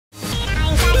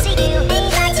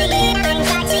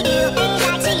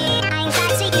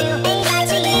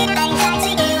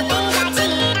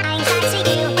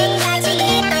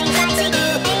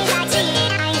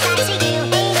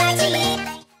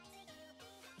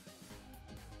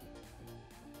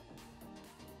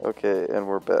Okay, and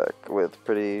we're back with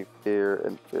Pretty Fear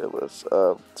and Fearless.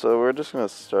 So we're just gonna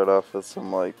start off with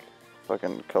some like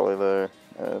fucking color there.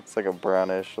 It's like a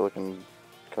brownish looking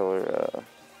color.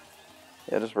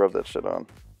 Yeah, just rub that shit on.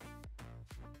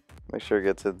 Make sure it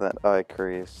gets in that eye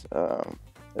crease.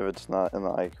 If it's not in the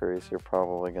eye crease, you're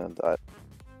probably gonna die.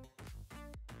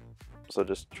 So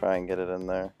just try and get it in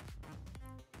there.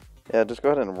 Yeah, just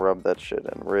go ahead and rub that shit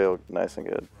in real nice and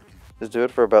good. Just do it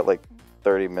for about like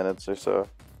 30 minutes or so.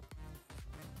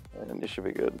 And you should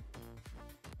be good.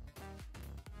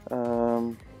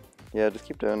 Yeah, just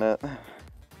keep doing it.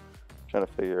 Trying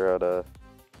to figure out,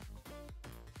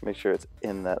 make sure it's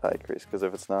in that eye crease, because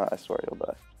if it's not, I swear you'll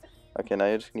die. Okay, now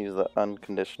you're just gonna use the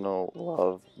Unconditional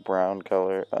Love brown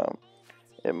color.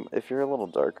 If you're a little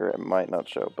darker, it might not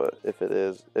show, but if it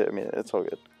is, I mean, it's all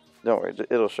good. Don't worry,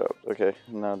 it'll show. Okay,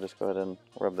 now just go ahead and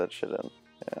rub that shit in.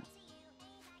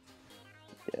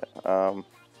 Yeah.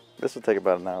 This will take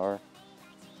about an hour.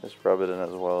 Just rub it in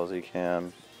as well as you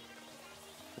can.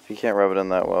 If you can't rub it in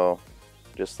that well,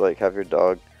 just like have your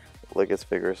dog lick its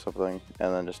finger or something,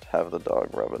 and then just have the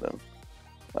dog rub it in.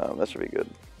 That should be good.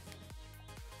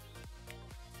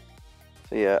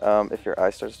 So yeah, if your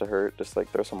eye starts to hurt, just like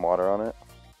throw some water on it.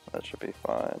 That should be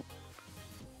fine.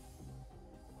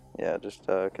 Yeah, just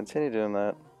continue doing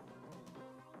that.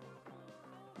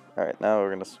 Alright, now we're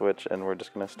going to switch and we're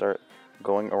just going to start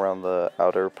going around the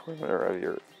outer perimeter of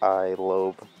your eye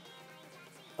lobe.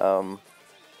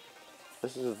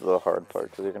 This is the hard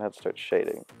part because you're going to have to start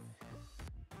shading.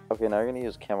 Okay, now you're going to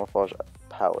use Camouflage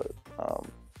Palette.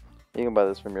 You can buy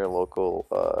this from your local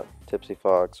Tipsy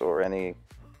Fox or any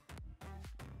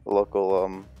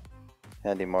local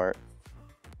handy mart.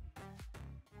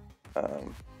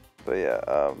 But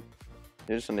yeah,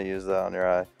 you're just going to use that on your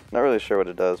eye. Not really sure what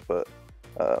it does, but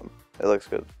it looks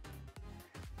good.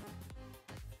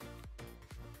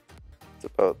 It's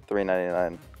about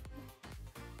 $3.99.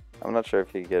 I'm not sure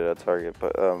if you can get it at Target,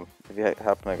 but if you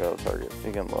happen to go to Target,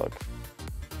 you can look.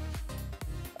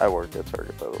 I work at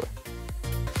Target, by the way.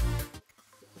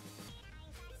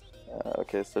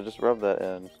 Okay, so just rub that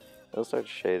in. It'll start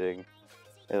shading.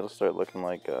 It'll start looking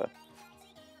like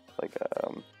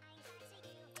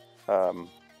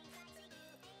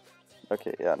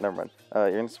okay, yeah, never mind.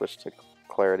 You're gonna switch to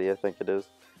Clarity, I think it is.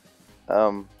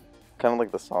 Kind of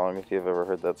like the song, if you've ever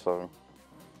heard that song.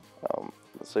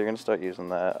 So you're gonna start using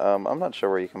that. I'm not sure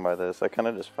where you can buy this. I kind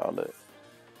of just found it.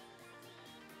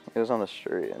 It was on the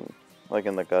street and like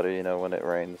in the gutter, you know, when it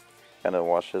rains, kind of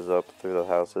washes up through the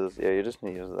houses. Yeah, you just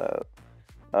need to use that.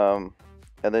 And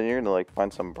then you're gonna like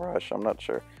find some brush. I'm not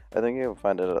sure. I think you can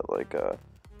find it at like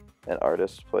an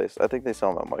artist place. I think they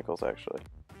sell them at Michael's actually.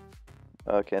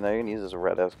 Okay, now you're gonna use this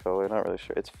red ass color. Not really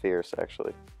sure. It's fierce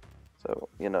actually. So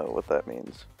you know what that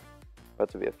means. About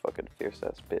to be a fucking fierce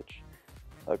ass bitch.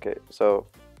 Okay, so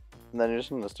then you're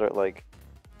just gonna start like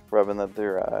rubbing that through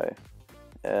your eye,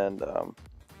 and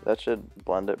that should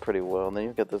blend it pretty well. And then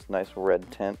you get this nice red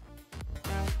tint.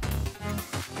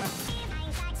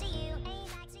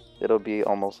 It'll be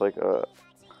almost like a,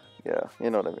 yeah,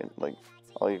 you know what I mean. Like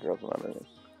all you girls know what I mean.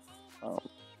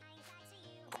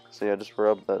 So yeah, just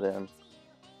rub that in.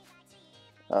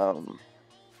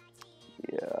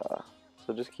 Yeah.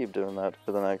 So just keep doing that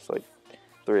for the next like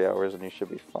 3 hours, and you should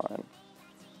be fine.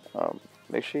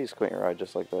 Make sure you squint your eye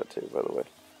just like that too, by the way.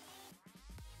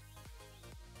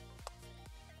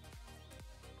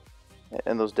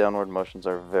 And those downward motions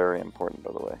are very important,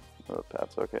 by the way. The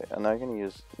pads, okay. And now you're gonna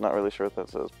use, not really sure what that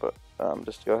says, but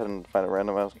just go ahead and find a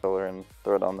random ass color and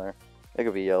throw it on there. It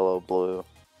could be yellow, blue,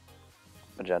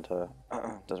 magenta,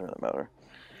 doesn't really matter.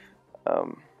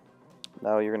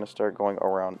 Now you're gonna start going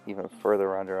around even further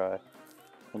around your eye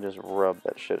and just rub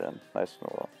that shit in nice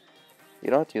and well. You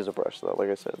don't have to use a brush though, like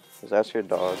I said. Just ask your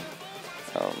dog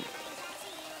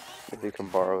if you can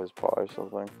borrow his paw or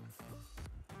something.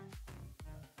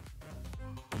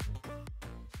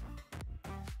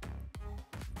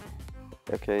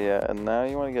 Okay, yeah, and now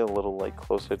you want to get a little like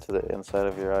closer to the inside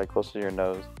of your eye, closer to your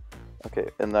nose. Okay,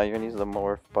 and now you're gonna use the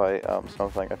Morph by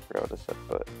something, I forgot what it said,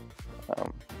 but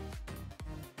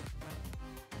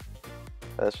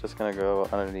that's just gonna go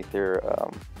underneath your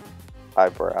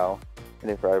eyebrow. And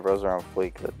if your eyebrows are on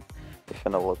fleek, that you're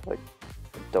gonna look like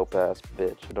a dope ass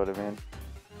bitch, you know what I mean?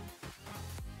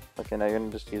 Okay, now you're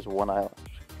gonna just use one eyelash.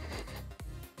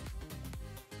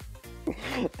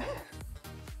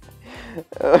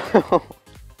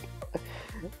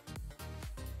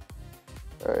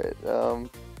 Alright,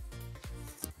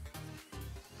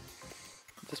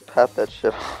 just pat that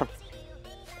shit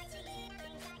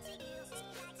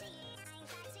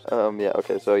on. Yeah,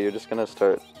 okay, so you're just gonna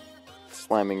start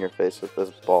slamming your face with this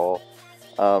ball.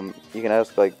 You can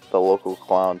ask like the local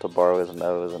clown to borrow his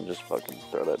nose and just fucking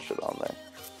throw that shit on there.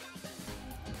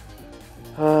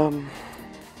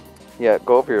 Yeah,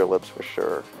 go over your lips for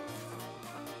sure.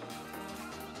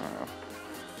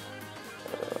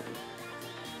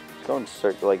 Go in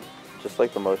circle, like, just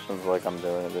like the motions like I'm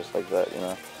doing, just like that, you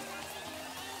know?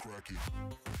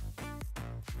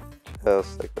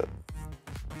 Just like that.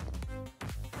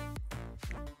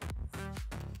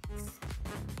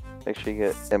 Make sure you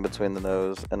get in between the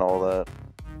nose and all that.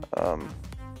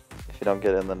 If you don't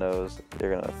get in the nose, you're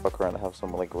gonna fuck around and have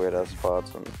some like weird ass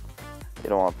spots, and you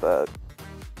don't want that.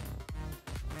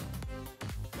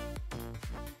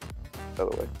 By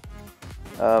the way.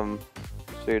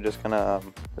 So you're just gonna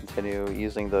continue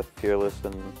using the fearless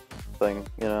and thing,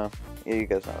 you know? You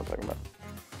guys know what I'm talking about.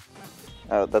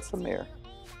 Oh, that's the mirror.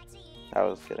 I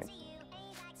was kidding.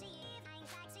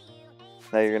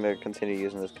 Now you're gonna continue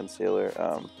using this concealer.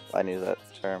 I knew that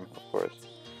term, of course.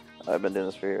 I've been doing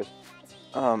this for years.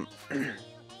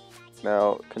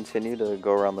 Now continue to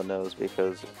go around the nose,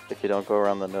 because if you don't go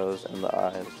around the nose and the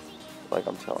eyes, like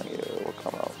I'm telling you, it will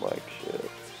come out like shit.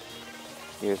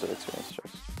 Years of experience,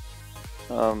 trust.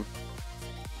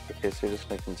 Okay, so you're just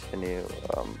gonna continue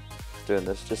doing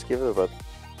this. Just give it about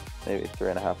maybe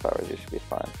 3.5 hours. You should be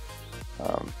fine.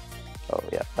 Oh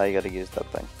yeah, now you gotta use that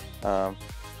thing.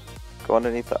 Go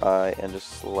underneath the eye and just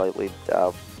slightly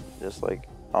dab, just like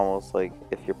almost like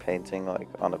if you're painting like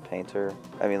on a painter.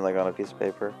 I mean like on a piece of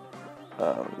paper.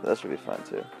 That should be fine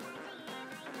too.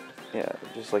 Yeah,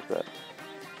 just like that.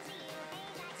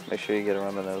 Make sure you get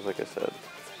around the nose, like I said.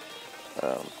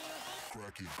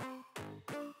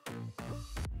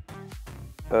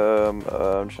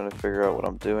 I'm trying to figure out what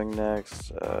I'm doing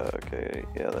next. Okay,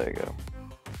 yeah, there you go.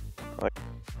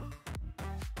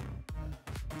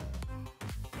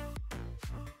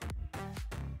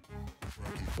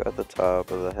 Go at the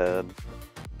top of the head.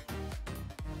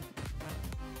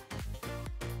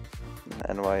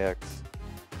 NYX.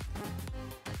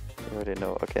 You already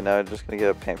know. Okay, now I'm just gonna get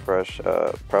a paintbrush,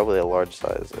 probably a large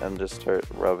size, and just start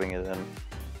rubbing it in.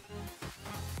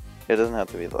 It doesn't have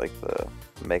to be like the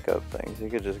makeup things. You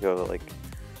could just go to like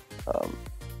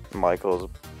Michael's,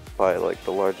 buy like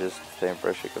the largest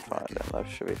paintbrush you could find, and that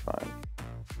should be fine.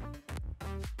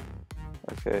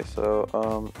 Okay,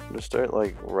 so just start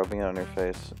like rubbing it on your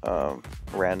face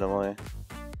randomly.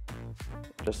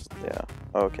 Just yeah.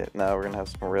 Okay, now we're gonna have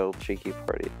some real cheeky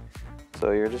party.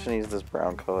 So you're just gonna use this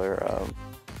brown color.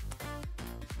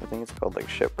 I think it's called like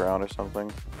shit brown or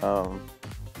something.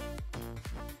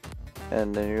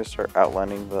 And then you're gonna start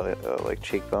outlining the like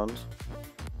cheekbones,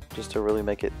 just to really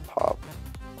make it pop.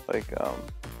 Like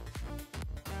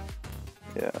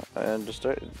yeah, and just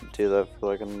start do that for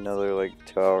like another like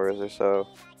 2 hours or so.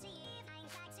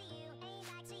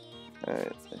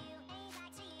 Alright.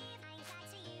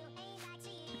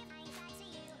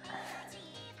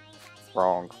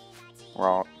 Wrong.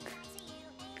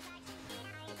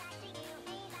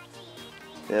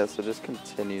 Yeah, so just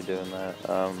continue doing that.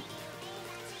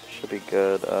 Should be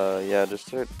good. Yeah, just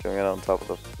start doing it on top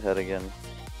of the head again.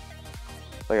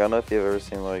 Like, I don't know if you've ever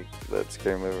seen like that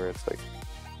scary movie where it's like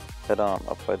head on,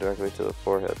 apply directly to the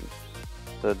forehead.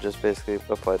 So just basically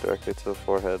apply directly to the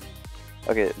forehead.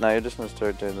 Okay, now you're just gonna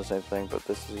start doing the same thing, but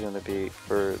this is gonna be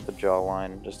for the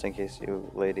jawline, just in case you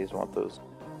ladies want those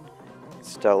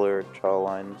stellar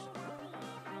jawlines.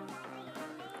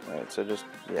 Alright, so just,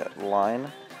 yeah,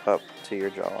 line up to your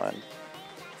jawline.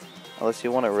 Unless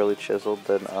you want it really chiseled,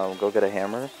 then go get a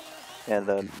hammer, and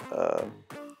then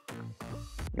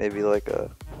maybe like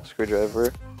a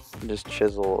screwdriver, and just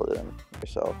chisel it in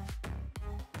yourself.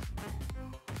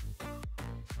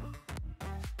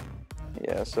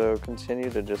 Yeah, so continue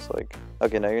to just like,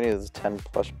 okay, now you're gonna use 10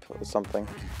 plus something,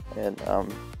 and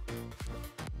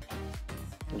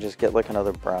just get like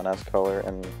another brown ass color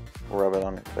and rub it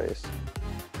on your face.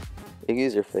 You can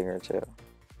use your finger too.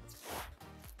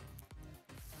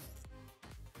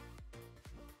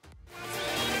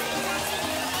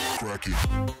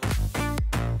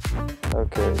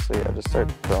 Okay, so yeah, just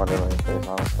start throwing it on your face,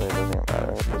 honestly, it doesn't even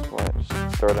matter at this point,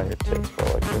 just throw it on your tits for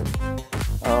like this.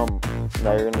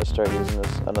 Now you're gonna start using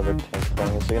this, another pink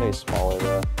thing, it's gonna be smaller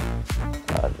though,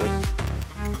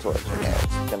 just to let you know,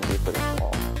 it's gonna be pretty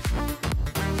small.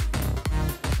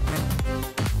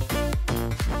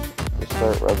 Just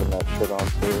start rubbing that shit on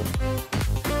too.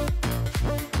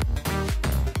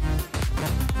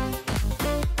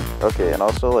 Okay, and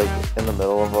also, like, in the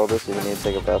middle of all this, if you need to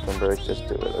take a bathroom break, just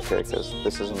do it, okay? Because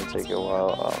this is going to take you a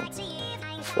while.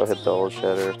 Go hit the old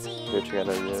shatter, do what you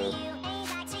gotta do.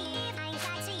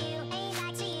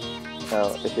 Now,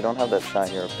 if you don't have that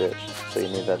shine, you're a bitch, so you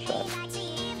need that shine.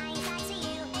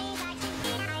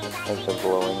 like the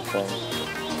glowing thing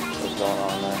that's going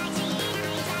on there.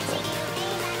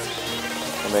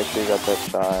 So make sure you got that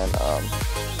shine.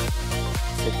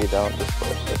 If you don't, just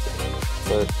put it.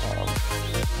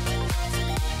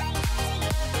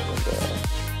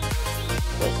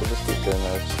 Yeah, so just keep doing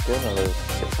this. Give it another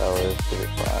 6 hours to be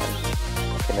fine.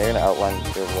 Okay, now you're gonna outline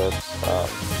your lips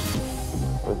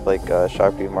with like a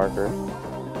Sharpie marker.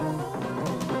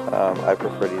 I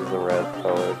prefer to use the red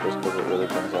color just because it really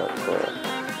brings out the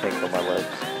pink on my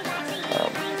lips.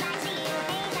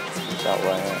 Just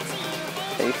outline it.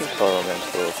 And you can color them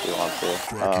into it if you want to.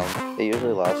 It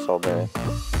usually lasts all day.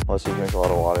 Unless you drink a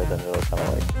lot of water, then it'll kind of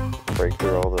like break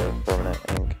through all the permanent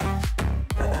ink.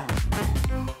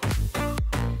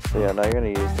 So yeah, now you're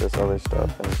going to use this other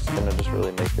stuff and it's going to just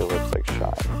really make your lips like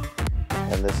shine.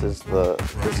 And this is the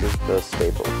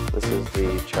staple. This is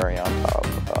the cherry on top.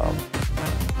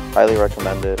 Highly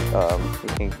recommend it. You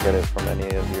can get it from any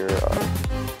of your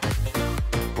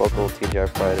local TGI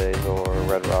Fridays or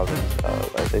Red Robins.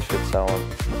 They should sell them.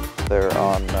 They're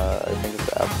on, I think it's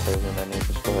the appetizer menu.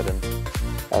 Just go ahead and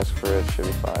ask for it. Should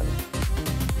be fine.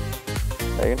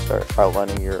 Now you can start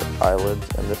outlining your eyelids,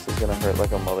 and this is gonna hurt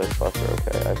like a motherfucker.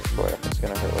 Okay, I swear, it's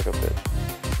gonna hurt like a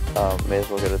bitch. May as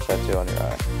well get a tattoo on your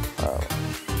eye.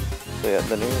 So yeah,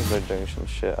 the needles are doing some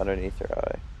shit underneath your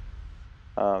eye.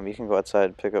 You can go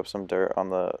outside, pick up some dirt on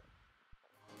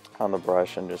the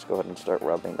brush, and just go ahead and start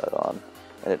rubbing that on,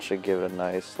 and it should give it a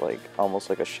nice, like, almost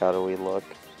like a shadowy look,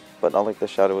 but not like the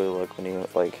shadowy look when you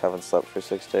like haven't slept for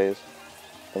 6 days,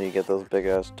 and you get those big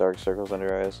ass dark circles under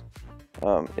your eyes.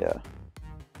 Yeah.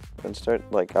 And start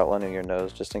like outlining your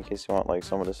nose, just in case you want like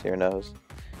someone to see your nose,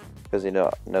 because you know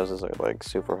noses are like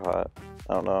super hot.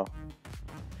 I don't know.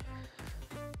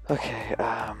 Okay.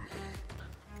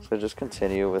 So just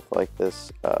continue with like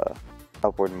this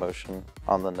upward motion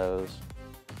on the nose.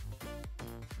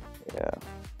 Yeah.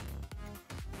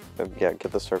 Yeah,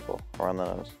 get the circle around the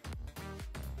nose.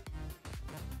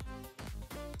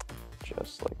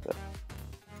 Just like that.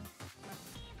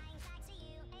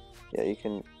 Yeah, you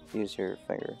can use your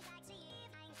finger.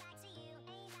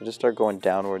 Just start going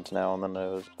downwards now on the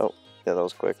nose. Oh, yeah, that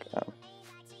was quick.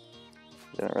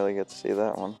 Didn't really get to see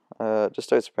that one. Just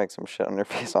start spraying some shit on your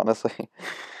face, honestly.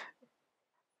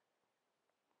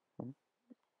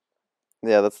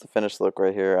 Yeah, that's the finished look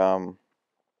right here.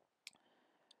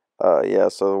 Yeah,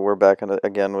 so we're back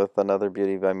again with another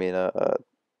beauty by Mina.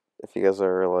 If you guys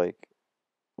are like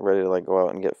ready to like go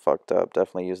out and get fucked up,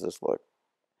 definitely use this look.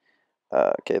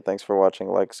 Okay, thanks for watching.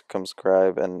 Like,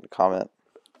 subscribe, and comment.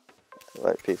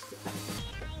 Alright, peace.